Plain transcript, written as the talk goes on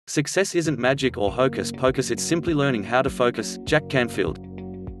Success isn't magic or hocus pocus, it's simply learning how to focus. Jack Canfield.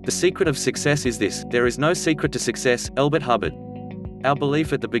 The secret of success is this: there is no secret to success. Elbert Hubbard. Our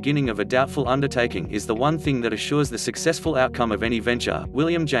belief at the beginning of a doubtful undertaking is the one thing that assures the successful outcome of any venture.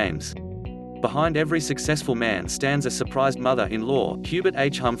 William James. Behind every successful man stands a surprised mother-in-law. Hubert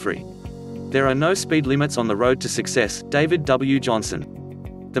H. Humphrey. There are no speed limits on the road to success. David W.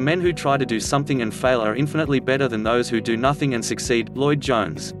 Johnson. The men who try to do something and fail are infinitely better than those who do nothing and succeed. Lloyd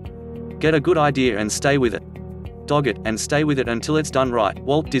Jones. Get a good idea and stay with it. Dog it, and stay with it until it's done right.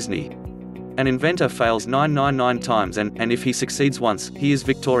 Walt Disney. An inventor fails 999 times and if he succeeds once, he is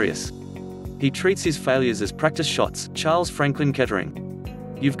victorious. He treats his failures as practice shots. Charles Franklin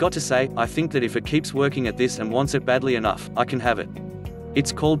Kettering. You've got to say, I think that if it keeps working at this and wants it badly enough, I can have it.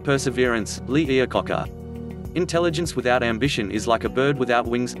 It's called perseverance. Lee Iacocca. Intelligence without ambition is like a bird without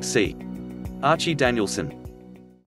wings. C. Archie Danielson.